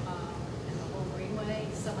hottest in the whole Greenway.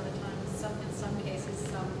 Some of the time, in some cases,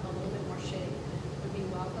 some a little bit more shade would be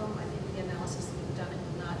welcome. I think the analysis that we've done, it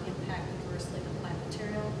will not impact adversely the plant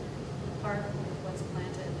material in the park with what's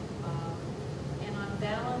planted. And on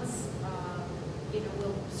balance,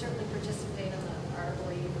 we'll certainly participate in the ROE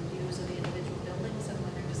reviews of the individual buildings and when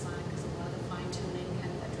they're designed, because a lot of the fine tuning can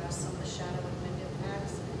address some of the shadow and wind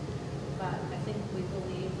impacts. But I think we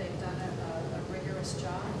believe they've done a rigorous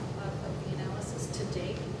job of the analysis to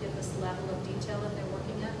date, give this level of detail that they're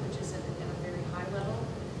working at, which is at a very high level,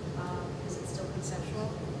 because it's still conceptual.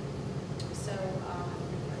 So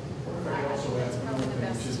I think that's probably the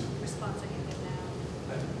best response I can give now.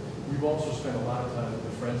 We've also spent a lot of time with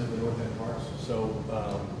the Friends of the North End Parks. So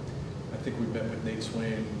I think we've met with Nate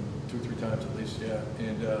Swain 2 or 3 times at least, yeah,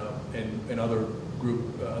 and other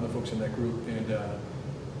folks in that group,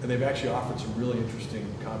 and they've actually offered some really interesting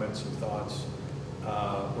comments and thoughts.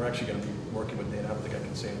 We're actually going to be working with Nate. I don't think I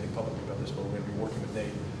can say anything publicly about this, but we're going to be working with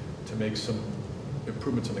Nate to make some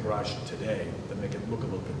improvements in the garage today that make it look a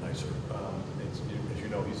little bit nicer. As you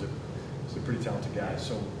know, he's a pretty talented guy.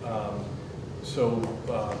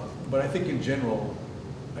 But I think in general,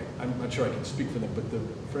 I'm not sure I can speak for them, but the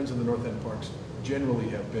Friends of the North End Parks generally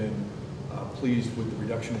have been pleased with the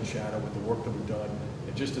reduction in shadow, with the work that we've done.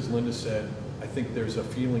 And just as Linda said, I think there's a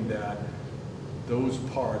feeling that those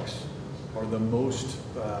parks are the most,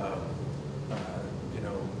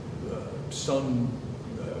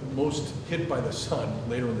 most hit by the sun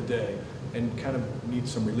later in the day and kind of need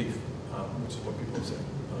some relief, which is what people have said.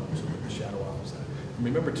 So the shadow offers that. And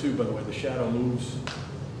remember too, by the way, the shadow moves.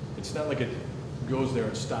 It's not like it goes there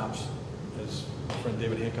and stops, as my friend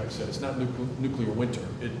David Hancock said. It's not nuclear winter.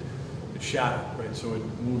 It's shadow, right? So it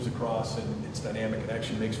moves across and it's dynamic. It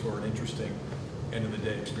actually makes for an interesting end of the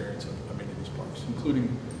day experience of many of these parks,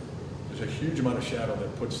 including there's there's a huge amount of shadow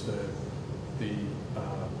that puts the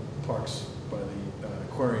parks by the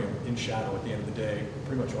aquarium in shadow at the end of the day,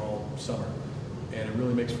 pretty much all summer. And it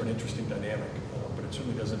really makes for an interesting dynamic, but it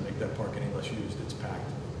certainly doesn't make that park any less used. It's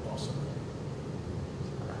packed all summer.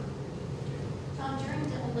 Tom, during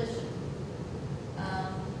demolition,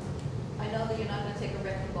 I know that you're not going to take a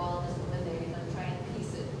wrecking ball and just eliminate it. You're going to try and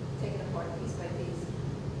piece it, take it apart piece by piece.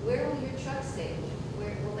 Where will your truck stage?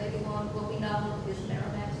 Where will they be on what we know is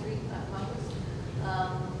Merrimack Street, not Congress?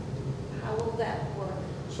 How will that work?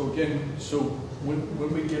 So again,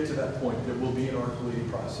 when we get to that point, there will be an Article 80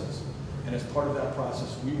 process. And as part of that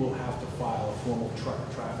process, we will have to file a formal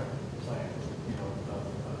traffic plan,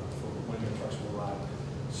 for when the trucks will arrive.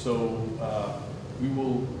 So we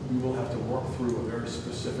will have to work through a very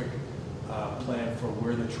specific plan for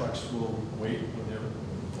where the trucks will wait when they're,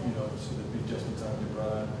 so they'll be just in time to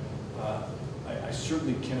drive. I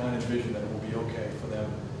certainly cannot envision that it will be okay for them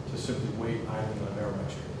to simply wait idling on Merrimack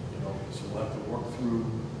Street. So we'll have to work through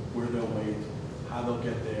where they'll wait, how they'll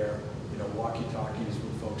get there. Walkie-talkies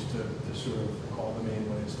with folks to sort of call them in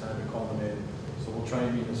when it's time to call them in. So we'll try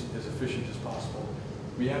and be as efficient as possible.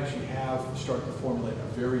 We actually have started to formulate a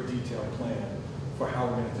very detailed plan for how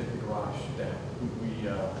we're going to take the garage down.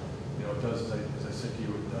 It does, as I said to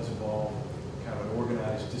you, it does involve kind of an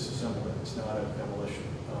organized disassemblement. It's not a demolition.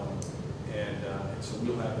 And so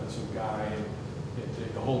we'll have some guy and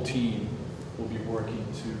the whole team will be working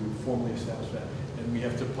to formally establish that. And we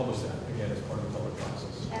have to publish that, again, as part of the public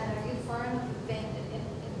process. And are you far enough in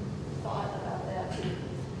thought about that to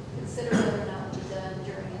consider whether or not to be done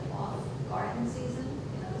during an off-garden season?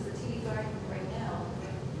 Because the TV garden right now,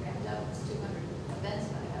 ramped up, it's 200 events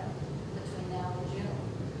I have between now and June.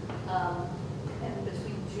 And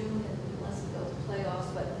between June and, unless it goes to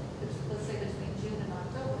playoffs, but let's say between June and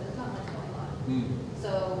October, there's not much going on.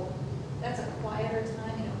 So that's a quieter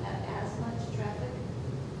time, you don't have as much traffic.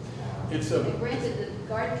 And granted, the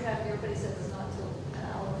garden traffic, everybody says is not till an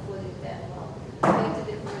hour before the event. Well, I think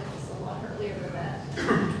to differ it's a lot earlier than that.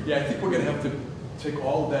 Yeah, I think we're going to have to take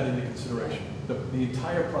all of that into consideration. The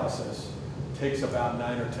entire process takes about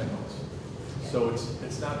 9 or 10 months. So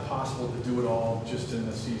it's not possible to do it all just in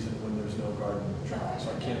the season when there's no garden traffic.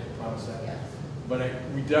 So I can't promise that. But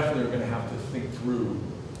we definitely are going to have to think through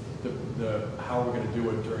how we're going to do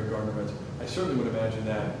it during garden events. I certainly would imagine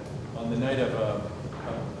that on the night of a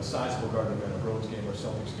sizable garden event, a Bruins game or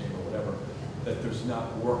Celtics game or whatever, that there's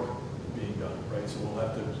not work being done, right? So we'll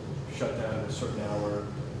have to shut down at a certain hour,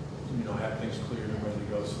 have things cleared and ready to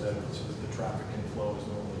go so that the traffic can flow as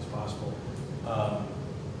normally as possible.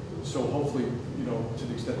 So hopefully, to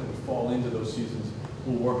the extent that we fall into those seasons,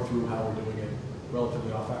 we'll work through how we're doing it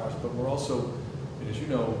relatively off hours. But we're also, and as you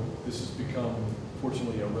know, this has become,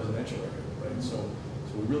 fortunately, a residential area, right? So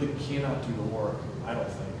we really cannot do the work, I don't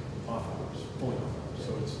think, off hours, fully off hours.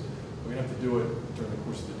 So we're gonna have to do it during the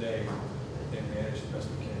course of the day and manage the best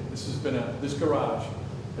we can. This garage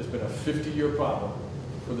has been a 50-year problem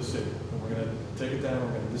for the city. And we're gonna take it down,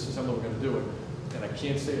 we're gonna disassemble, we're gonna do it. And I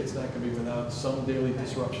can't say it's not gonna be without some daily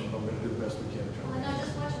disruption, but we're gonna do the best we can. Well, I know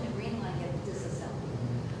just watching the Green Line get disassembled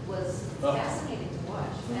was fascinating to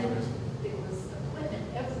watch. And there was equipment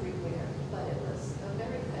everywhere, but it was a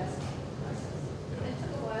very fascinating process. It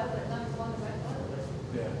took a while, but not as long as I thought it would.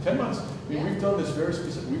 Yeah, 10 months. I mean, we've done this very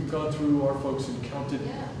specific. We've gone through our folks and counted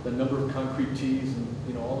the number of concrete tees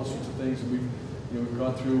and all those sorts of things. And we've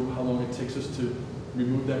gone through how long it takes us to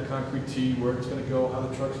remove that concrete tee, where it's going to go, how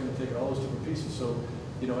the truck's going to take it, all those different pieces. So,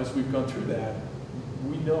 as we've gone through that,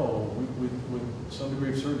 we know with some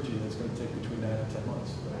degree of certainty that it's going to take between 9 and 10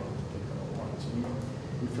 months to take that all apart. So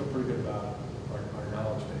we feel pretty good about our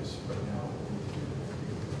knowledge base right now.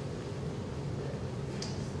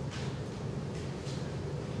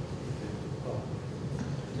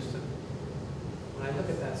 When I look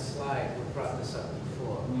at that slide, we brought this up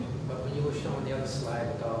before, but when you were showing the other slide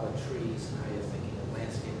with all the trees and how you're thinking of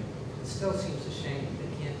landscaping, it still seems a shame that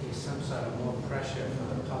there can't be some sort of more pressure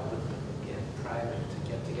for the public and private to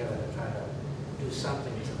get together to try to do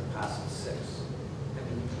something to the parcel 6. I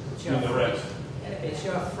mean, it's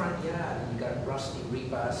your front yard, and you got rusty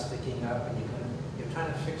rebar sticking up, and you're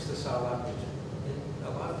trying to fix this all up. And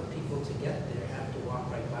a lot of the people to get there have to walk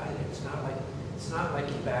right by there. It's not like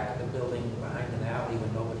you're back in the building behind an alley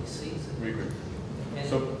when nobody sees it. We agree.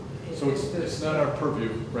 So it's not our purview,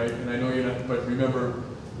 right? And I know you're not, but remember,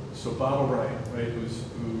 so Bob O'Brien, right,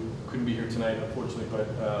 who couldn't be here tonight, unfortunately, but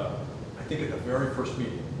I think at the very first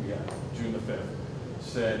meeting we had, June the 5th,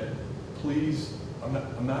 said, please,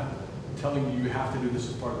 I'm not telling you have to do this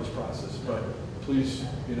as part of this process, but please,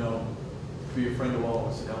 be a friend of all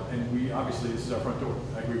of us. And we obviously, this is our front door.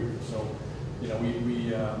 I agree with you. So,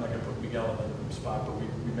 I'm not going to put, we Miguel on the spot, but we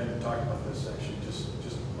met and talked about this actually just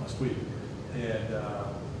last week. And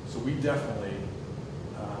so we definitely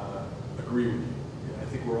agree with you. I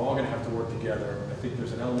think we're all going to have to work together. I think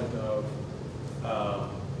there's an element of,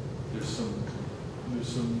 there's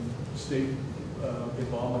some state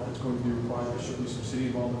involvement that's going to be required. There's certainly some city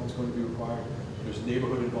involvement that's going to be required. There's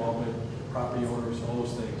neighborhood involvement, property owners, all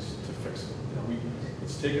those things to fix it.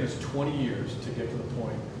 It's taken us 20 years to get to the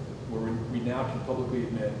point where we now can publicly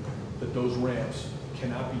admit that those ramps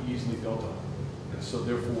cannot be easily built on. And so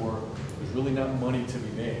therefore, there's really not money to be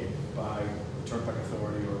made by the Turnpike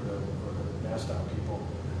Authority or the MassDOT people.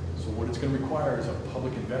 So what it's going to require is a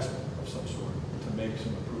public investment of some sort to make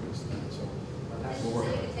some improvements to that. So we're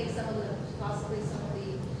working on it. Take some of the, possibly some of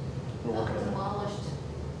the We're working on it. demolished,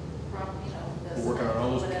 We're working on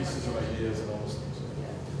all those pieces of ideas and all those things.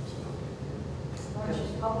 Not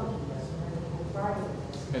just public investment, but private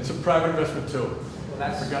investment. And some private investment too. Well,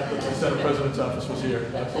 I forgot that the Senate President's office was here.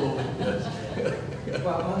 Absolutely, yes.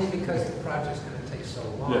 Well, only because the project's going to take so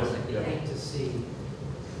long. Yes, And you yeah. hate to see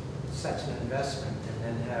such an investment and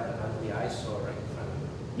then have an ugly eyesore right in front of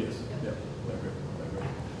you. Yes, yeah, I agree.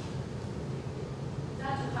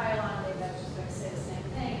 Not to pile on, David, I was just going to say the same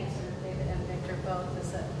thing, and sort of David and Victor both,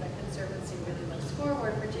 is that the Conservancy really looks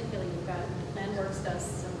forward, particularly you've got, Landworks does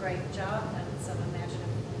some great job and some imaginative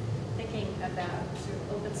thinking about sort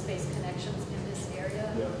of open space connections in this area,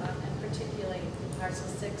 and particularly parcel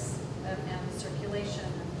 6 and circulation,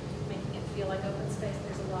 and making it feel like open space.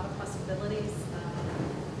 There's a lot of possibilities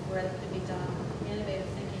where that can be done, innovative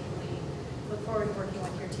thinking. We look forward to working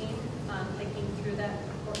with your team on thinking through that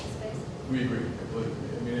important space. We agree completely.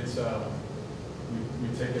 I mean, it's, we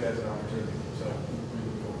take it as an opportunity, so we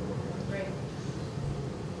look forward to working on it. Great.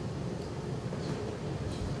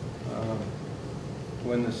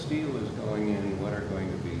 When the steel is going in, what are going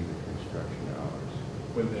to be the construction hours?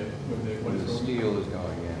 When the steel is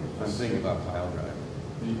going in, I'm thinking about pile driving.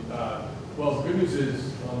 Well, the good news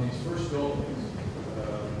is on these first buildings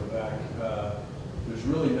in the back, there's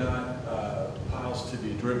really not piles to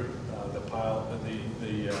be driven.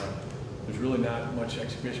 There's really not much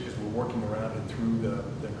excavation because we're working around and through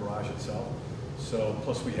the garage itself. So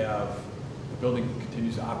plus we have the building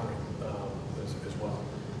continues to operate as well.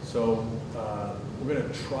 So we're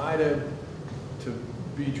going to try to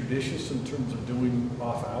be judicious in terms of doing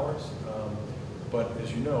off hours, but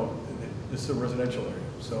as you know, this is a residential area,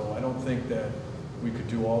 so I don't think that we could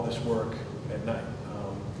do all this work at night.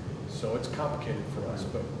 So it's complicated for us,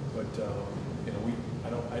 but you know,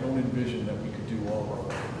 I don't envision that we could do all of our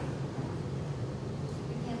work.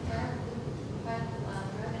 We can't drive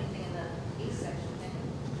anything in the east section, can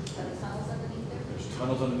you? Are there tunnels underneath there? There's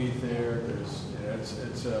tunnels underneath there. There's,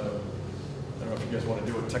 it's I don't know if you guys want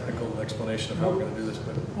to do a technical explanation of how we're going to do this,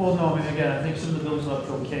 but. Well, no, I mean, again, I think some of the buildings will have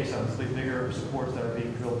drilled caissons, the bigger supports that are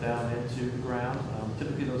being drilled down into the ground.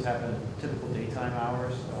 Typically, those happen in typical daytime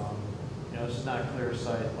hours. You know, this is not a clear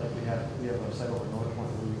site like we have a site over North Point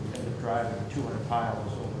where we end up driving 200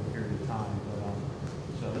 piles over a period of time.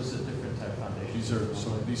 But, so this is a different type of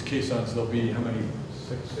foundation. These caissons, they'll be how many?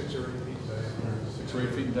 6 or 8 feet diameter. 6 or 8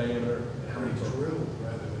 feet in diameter. How many drilled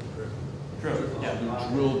rather than driven? Drilled, yeah. They're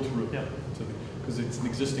drilled through. Yep. Because it's an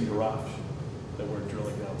existing garage that we're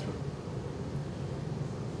drilling down through.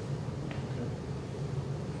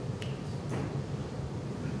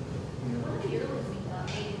 One of the early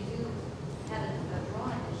meetings, you had a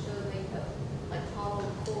drawing that showed they put like hollow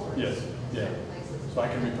cores Yes, in yeah. certain places. So I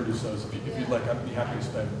can reproduce those. If you'd like, I'd be happy to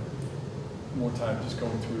spend more time just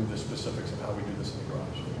going through the specifics of how we do this in the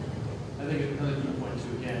garage. I think another key point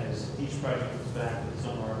too, again, is each project comes back with its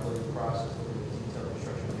own architectural process, with a detailed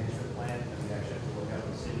construction management plan, and we actually have to work out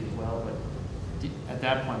with the city as well. But at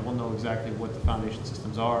that point, we'll know exactly what the foundation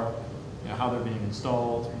systems are, you know, how they're being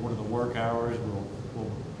installed, what are the work hours.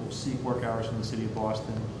 We'll seek work hours from the city of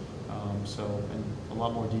Boston. And a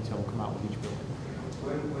lot more detail will come out with each building.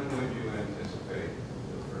 When would you anticipate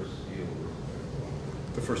the first steel?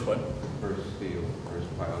 The first what? First steel, first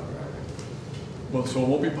pile driving. Well, so it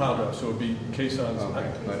won't be pile drive, so it'll be caissons.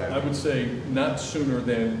 Okay, I would say not sooner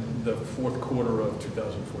than the fourth quarter of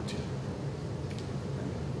 2014.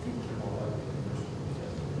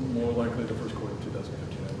 More likely the first quarter of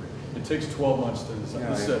 2015, I agree. It takes 12 months to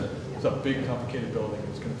design. It's a big, complicated building.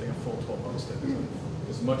 It's going to take a full 12 months to design.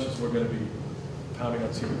 As much as we're going to be pounding on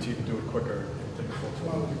CBT to do it quicker, it'll take a full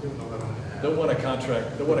 12 months. They'll want a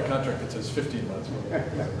contract that says 15 months.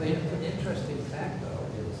 The interesting fact, though,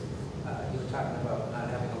 is you were talking about not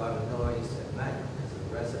having a lot of noise at night because of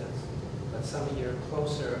the residents. But some of your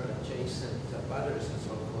closer adjacent butters and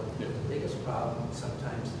so forth, Yeah. the biggest problem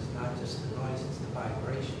sometimes is not just the noise, it's the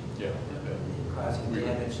vibration. Yeah. Causing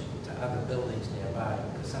damage to other buildings nearby,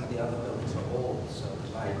 because some of the other buildings are old, so the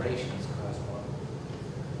vibrations cause more.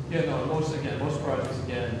 Yeah, no, most projects,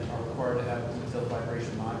 again, are required to have a detailed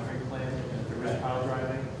vibration monitoring plan, and if there is pile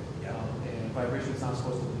driving, and vibration is not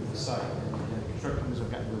supposed to leave the site, and construction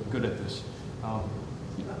have gotten really good at this.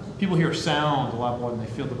 People hear sound a lot more than they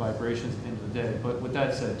feel the vibrations at the end of the day, but with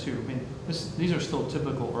that said too, I mean, these are still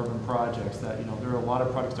typical urban projects that, there are a lot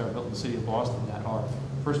of projects that are built in the city of Boston that are,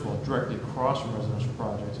 first of all, directly across from residential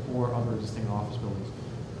projects or other existing office buildings.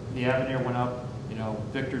 The Avenir went up,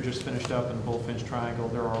 Victor just finished up in the Bullfinch Triangle.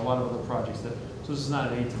 There are a lot of other projects that, so this is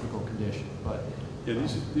not an atypical condition, but. Yeah,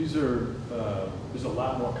 these are, there's a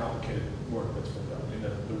lot more complicated work that's been done. I mean,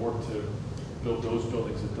 the work to build those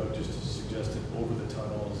buildings that Doug just suggested over the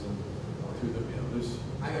tunnels and through the, there's.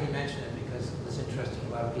 I already mentioned it because it was interesting.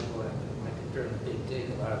 A lot of people, like during the big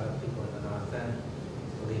dig, a lot of the people in the North End,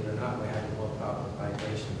 believe it or not, we're having more problem with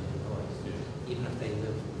vibration than noise. Yeah. Even if they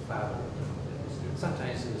live far away.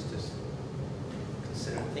 Sometimes it was just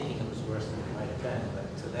considered thinking it was worse than it might have been, but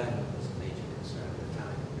to them it was a major concern at the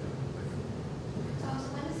time.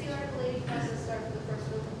 So when does the Article 80 process start for the first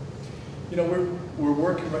building? We're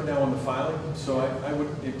working right now on the filing, so I would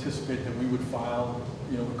anticipate that we would file,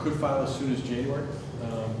 we could file as soon as January,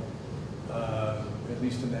 at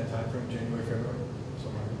least in that time frame, January, February,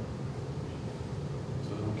 somewhere.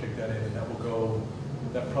 So we'll kick that in, and that will go,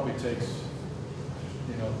 that probably takes,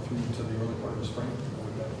 through to the early part of the spring.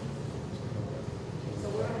 So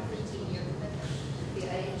we're on a 15-year commitment, the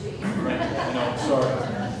IAG. Right, I know, sorry.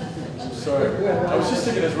 I was just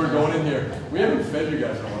thinking as we're going in here, we haven't fed you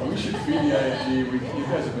guys in a while. We should feed the IAG. You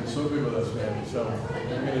guys have been so good with us, man. So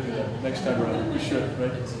we're going to do that next time around. We should,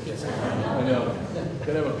 right? I know.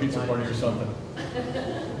 Could have a pizza party or something.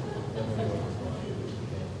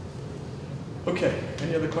 Okay,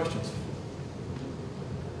 any other questions?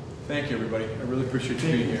 Thank you, everybody. I really appreciate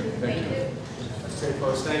you being here. Thank you. That's great,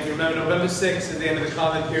 folks. Thank you. Remember, November 6th is the end of the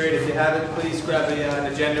comment period. If you haven't, please grab an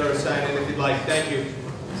agenda or sign in if you'd like. Thank you.